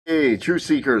Hey, truth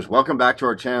seekers, welcome back to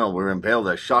our channel where we unveil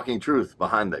the shocking truth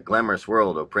behind the glamorous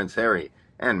world of Prince Harry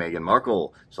and Meghan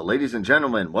Markle. So, ladies and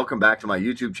gentlemen, welcome back to my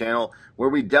YouTube channel where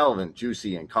we delve in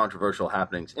juicy and controversial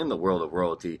happenings in the world of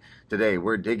royalty. Today,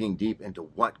 we're digging deep into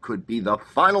what could be the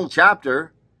final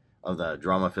chapter of the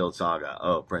drama-filled saga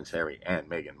of Prince Harry and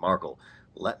Meghan Markle.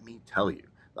 Let me tell you,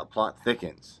 the plot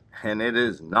thickens, and it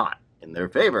is not in their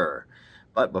favor.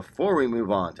 But before we move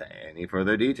on to any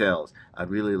further details, I'd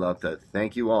really love to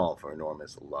thank you all for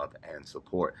enormous love and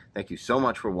support. Thank you so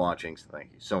much for watching.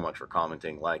 Thank you so much for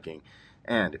commenting, liking.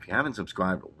 And if you haven't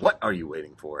subscribed, what are you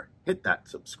waiting for? Hit that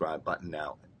subscribe button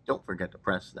now. And don't forget to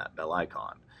press that bell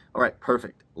icon. All right,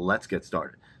 perfect. Let's get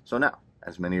started. So now,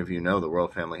 as many of you know, the royal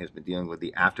family has been dealing with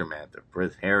the aftermath of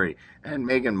Prince Harry and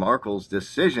Meghan Markle's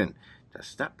decision to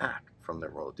step back from their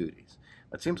royal duties.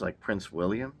 It seems like Prince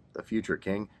William, the future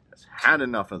king, has had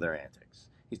enough of their antics.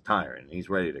 He's tired and he's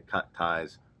ready to cut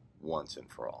ties once and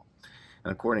for all.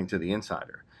 And according to the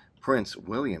insider, Prince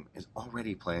William is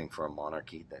already planning for a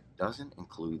monarchy that doesn't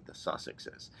include the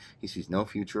Sussexes. He sees no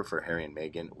future for Harry and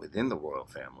Meghan within the royal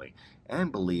family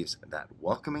and believes that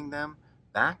welcoming them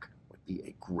back would be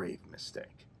a grave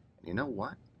mistake. And you know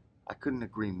what? I couldn't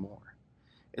agree more.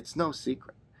 It's no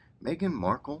secret. Meghan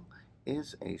Markle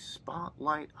is a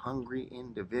spotlight-hungry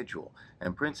individual,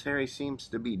 and Prince Harry seems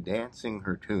to be dancing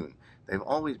her tune. They've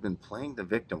always been playing the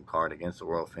victim card against the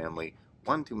royal family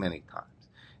one too many times.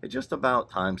 It's just about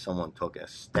time someone took a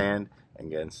stand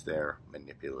against their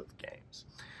manipulative games.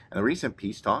 And the recent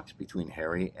peace talks between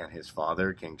Harry and his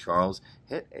father, King Charles,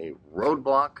 hit a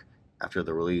roadblock after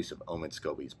the release of Omid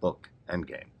Scobie's book,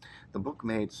 Endgame. The book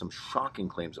made some shocking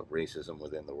claims of racism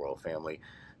within the royal family,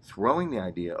 throwing the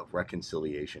idea of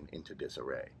reconciliation into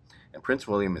disarray. And Prince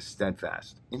William is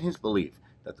steadfast in his belief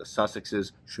that the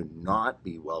Sussexes should not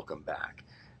be welcomed back,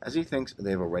 as he thinks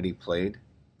they've already played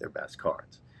their best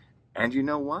cards. And you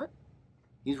know what?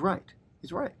 He's right.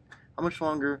 He's right. How much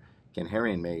longer can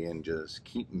Harry and Meghan just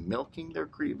keep milking their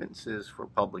grievances for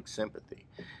public sympathy?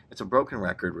 It's a broken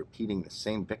record repeating the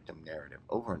same victim narrative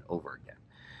over and over again.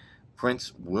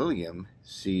 Prince William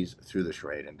sees through the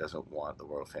charade and doesn't want the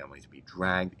royal family to be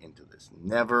dragged into this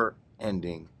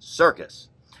never-ending circus.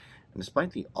 And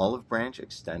despite the olive branch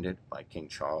extended by King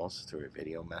Charles through a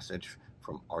video message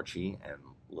from Archie and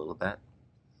Lilibet,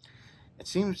 it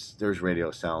seems there's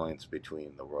radio silence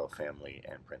between the royal family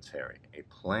and Prince Harry. A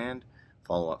planned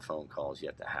follow-up phone call is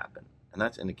yet to happen, and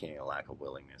that's indicating a lack of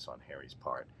willingness on Harry's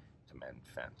part to mend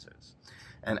fences.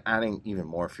 And adding even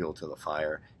more fuel to the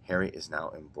fire, Harry is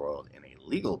now embroiled in a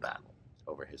legal battle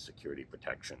over his security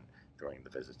protection during the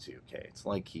visit to UK. It's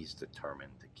like he's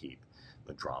determined to keep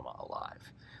the drama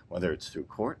alive. Whether it's through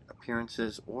court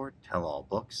appearances or tell-all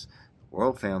books, the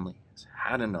royal family has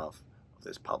had enough of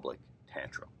this public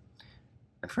tantrum.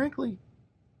 And frankly,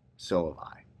 so have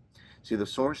I. See, the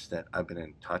source that I've been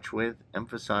in touch with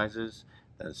emphasizes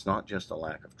that it's not just a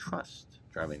lack of trust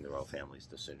driving the royal family's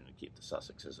decision to keep the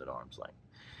Sussexes at arm's length.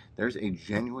 There's a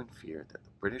genuine fear that the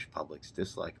British public's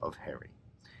dislike of Harry,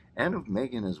 and of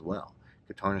Meghan as well,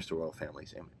 could tarnish the royal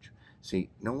family's image. See,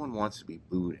 no one wants to be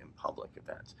booed in public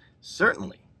events.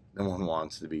 Certainly, no one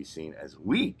wants to be seen as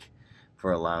weak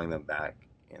for allowing them back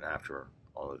in after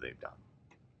all that they've done.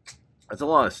 That's a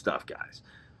lot of stuff, guys.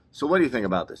 So what do you think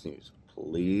about this news?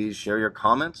 Please share your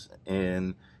comments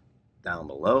down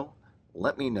below.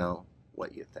 Let me know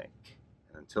what you think.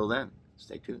 And until then,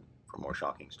 stay tuned for more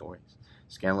shocking stories,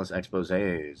 scandalous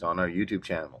exposés on our YouTube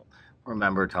channel.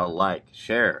 Remember to like,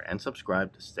 share, and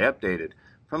subscribe to stay updated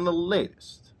from the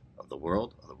latest of the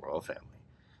world of the royal family.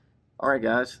 Alright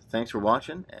guys, thanks for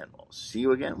watching, and we'll see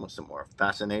you again with some more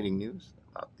fascinating news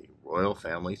about the royal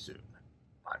family soon.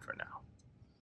 Bye for now.